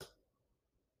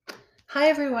Hi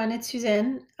everyone, it's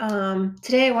Suzanne.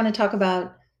 Today I want to talk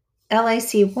about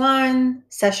LIC1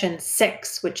 session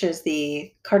 6, which is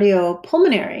the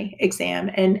cardiopulmonary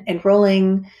exam and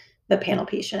enrolling the panel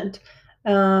patient.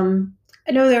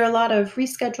 I know there are a lot of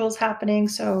reschedules happening,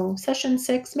 so session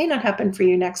 6 may not happen for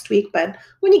you next week, but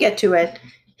when you get to it,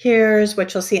 here's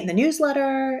what you'll see in the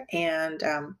newsletter and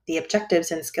the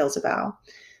objectives and skills eval.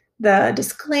 The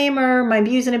disclaimer, my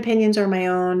views and opinions are my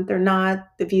own. They're not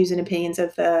the views and opinions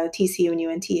of the TCU and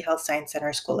UNT Health Science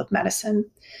Center School of Medicine.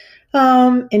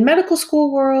 In medical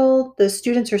school world, the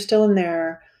students are still in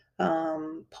their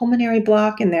pulmonary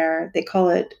block and they call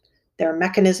it their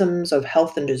mechanisms of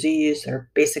health and disease, their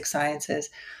basic sciences.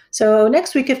 So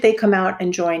next week, if they come out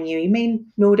and join you, you may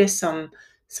notice some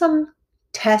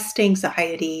test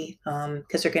anxiety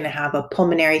because they're going to have a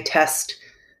pulmonary test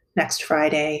next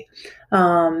Friday.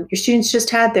 Your students just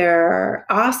had their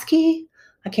OSCE.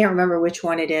 I can't remember which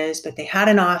one it is, but they had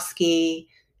an OSCE.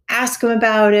 Ask them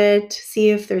about it. See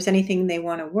if there's anything they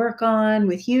want to work on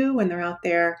with you when they're out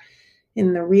there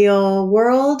in the real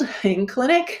world in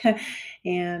clinic,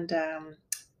 and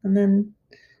then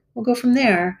we'll go from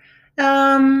there.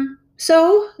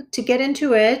 So to get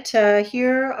into it,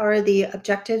 here are the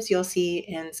objectives you'll see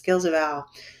in Skills Eval.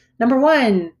 Number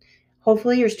one,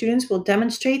 hopefully your students will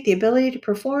demonstrate the ability to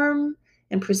perform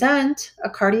and present a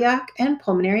cardiac and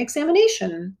pulmonary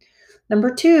examination.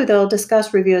 Number two, they'll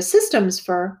discuss review of systems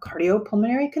for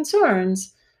cardiopulmonary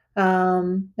concerns.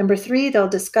 Number three, they'll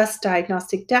discuss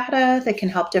diagnostic data that can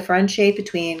help differentiate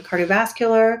between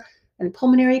cardiovascular and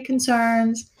pulmonary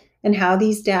concerns and how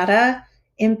these data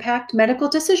impact medical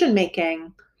decision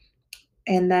making.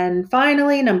 And then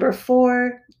finally, number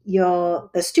four, the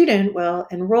student will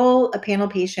enroll a panel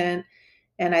patient,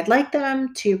 and I'd like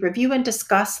them to review and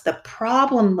discuss the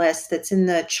problem list that's in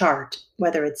the chart,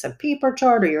 whether it's a paper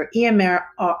chart or your EMR.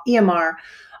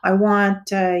 I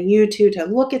want you to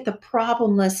look at the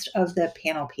problem list of the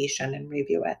panel patient and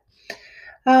review it.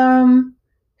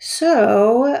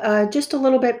 Just a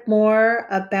little bit more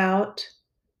about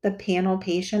the panel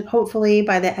patient. Hopefully,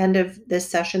 by the end of this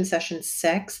session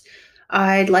 6,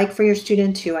 I'd like for your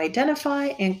student to identify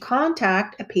and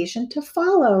contact a patient to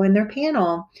follow in their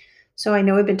panel. So I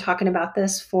know we've been talking about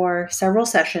this for several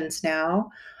sessions now.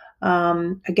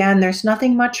 Again, there's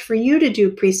nothing much for you to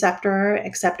do, preceptor,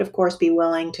 except, of course, be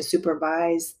willing to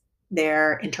supervise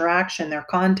their interaction, their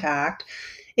contact.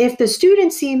 If the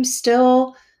student seems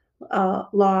still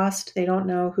lost, they don't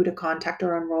know who to contact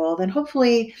or enroll, then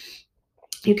hopefully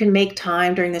you can make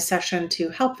time during the session to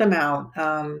help them out.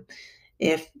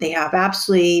 If they have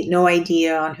absolutely no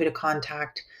idea on who to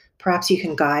contact, perhaps you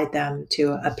can guide them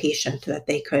to a patient that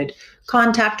they could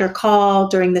contact or call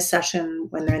during the session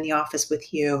when they're in the office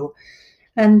with you.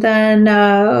 And then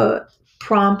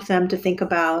prompt them to think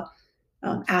about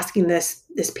asking this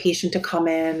patient to come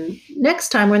in next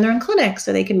time when they're in clinic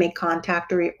so they can make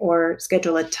contact or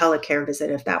schedule a telecare visit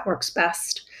if that works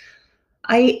best.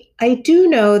 I do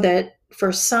know that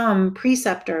for some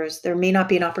preceptors, there may not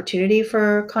be an opportunity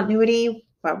for continuity,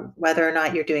 whether or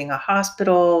not you're doing a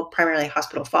hospital, primarily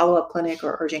hospital follow-up clinic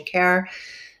or urgent care.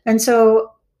 And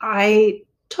so I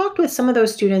talked with some of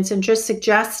those students and just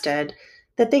suggested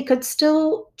that they could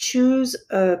still choose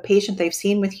a patient they've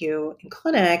seen with you in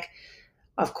clinic.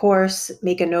 Of course,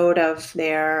 make a note of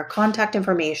their contact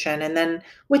information, and then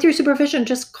with your supervision,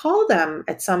 just call them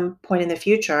at some point in the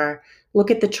future.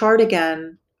 Look at the chart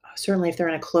again. Certainly, if they're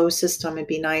in a closed system, it'd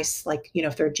be nice, like,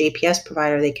 if they're a JPS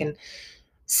provider, they can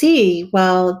see,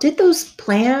 well, did those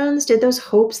plans, did those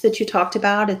hopes that you talked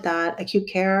about at that acute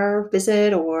care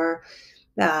visit or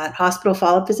that hospital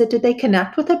follow-up visit, did they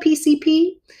connect with a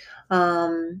PCP?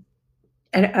 And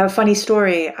a funny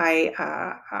story, I'm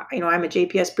a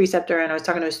JPS preceptor, and I was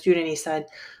talking to a student. He said,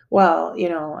 "Well,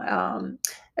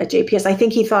 a JPS. I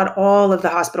think he thought all of the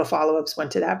hospital follow-ups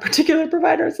went to that particular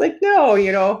provider." It's like,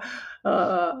 no,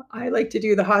 I like to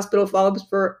do the hospital follow-ups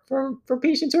for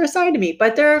patients who are assigned to me.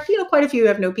 But there are, quite a few who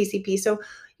have no PCP. So,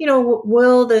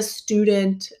 will the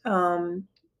student,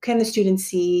 can the student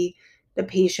see the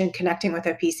patient connecting with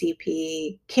a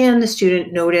PCP? Can the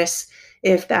student notice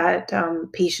if that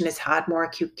patient has had more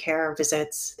acute care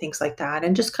visits, things like that,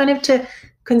 and just kind of to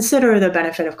consider the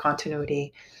benefit of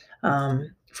continuity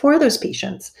for those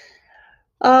patients.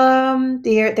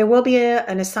 There will be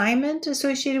an assignment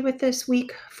associated with this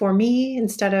week for me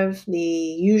instead of the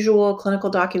usual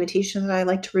clinical documentation that I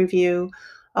like to review.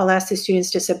 I'll ask the students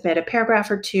to submit a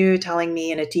paragraph or two telling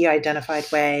me in a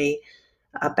de-identified way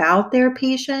about their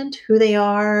patient, who they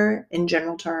are in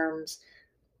general terms,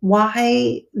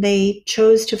 why they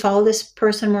chose to follow this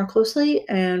person more closely,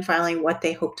 and finally what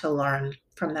they hope to learn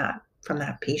from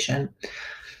that patient.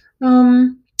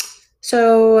 Um,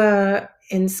 so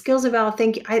in Skills Eval,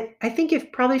 thank you. I think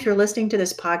if you're listening to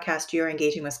this podcast, you're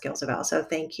engaging with Skills Eval. So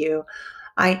thank you.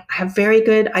 I have very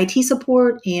good IT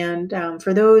support, and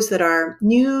for those that are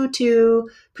new to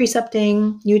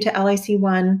precepting, new to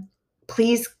LIC1,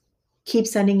 please keep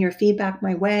sending your feedback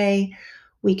my way.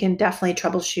 We can definitely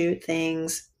troubleshoot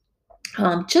things.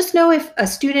 Just know if a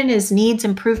student needs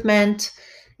improvement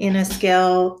in a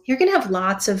skill, you're going to have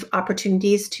lots of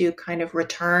opportunities to kind of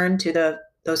return to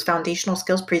those foundational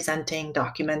skills: presenting,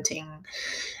 documenting.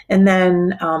 And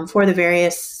then for the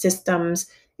various systems,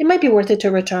 it might be worth it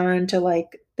to return to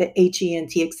like the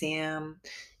HENT exam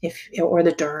or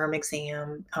the DERM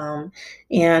exam.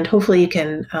 And hopefully you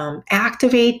can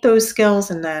activate those skills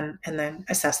and then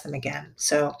assess them again.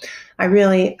 So I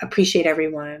really appreciate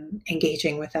everyone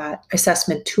engaging with that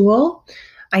assessment tool.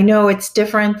 I know it's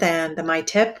different than the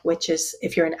MyTip, which is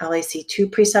if you're an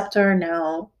LAC2 preceptor.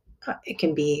 Now it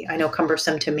can be, I know,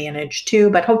 cumbersome to manage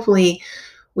too, but hopefully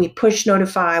we push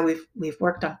notify. We've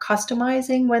worked on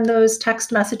customizing when those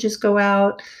text messages go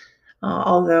out,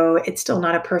 although it's still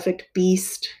not a perfect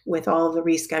beast with all of the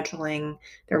rescheduling.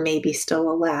 There may be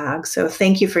still a lag. So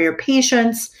thank you for your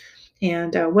patience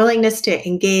and willingness to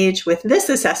engage with this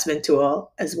assessment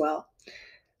tool as well.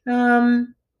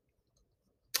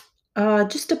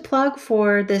 Just a plug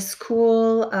for this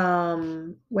cool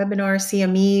webinar,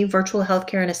 CME, Virtual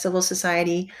Healthcare in a Civil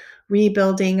Society,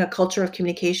 Rebuilding a Culture of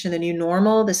Communication, the New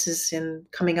Normal. This is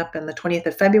coming up on the 20th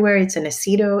of February. It's an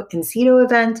in-situ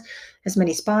event, has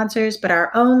many sponsors, but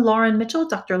our own Lauren Mitchell,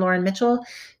 Dr. Lauren Mitchell,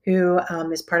 who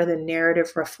is part of the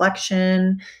Narrative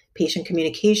Reflection Patient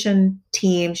Communication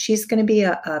team. She's going to be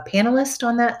a panelist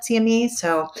on that CME,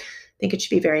 so I think it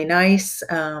should be very nice.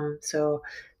 So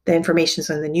the information's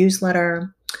in the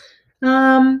newsletter.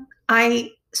 I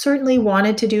certainly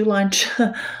wanted to do lunch.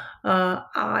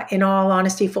 In all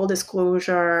honesty, full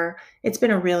disclosure, it's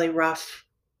been a really rough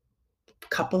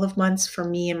couple of months for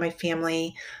me and my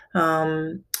family.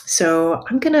 So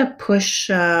I'm going to push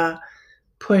the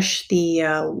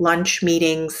lunch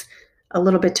meetings a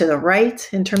little bit to the right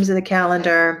in terms of the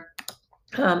calendar.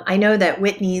 I know that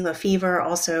Whitney Lefevre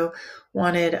also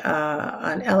wanted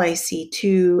an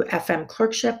LIC2 FM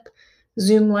clerkship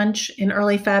Zoom lunch in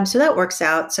early Feb, so that works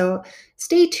out. So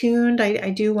stay tuned. I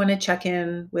do want to check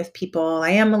in with people.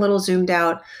 I am a little zoomed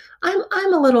out.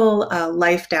 I'm a little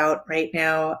lifed out right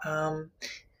now.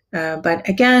 But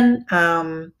again,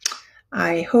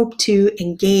 I hope to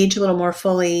engage a little more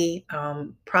fully,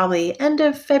 probably end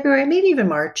of February, maybe even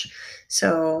March.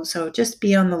 So just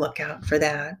be on the lookout for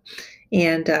that.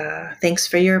 And thanks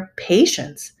for your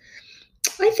patience.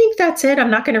 I think that's it.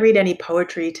 I'm not going to read any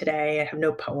poetry today. I have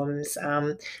no poems.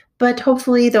 But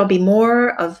hopefully there'll be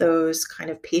more of those kind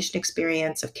of patient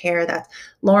experience of care that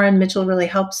Lauren Mitchell really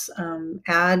helps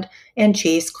add, and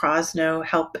Chase Crosno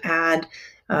help add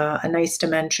a nice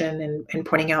dimension in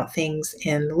pointing out things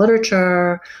in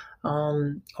literature,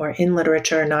 or in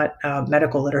literature, not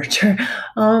medical literature,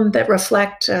 that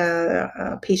reflect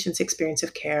patients' experience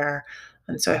of care.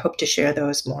 And so I hope to share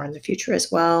those more in the future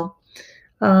as well.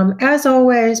 As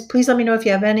always, please let me know if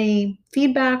you have any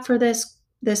feedback for this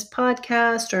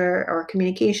podcast or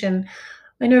communication.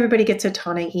 I know everybody gets a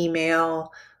ton of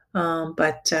email,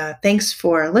 but thanks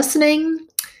for listening.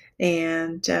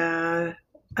 And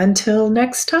until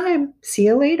next time, see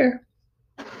you later.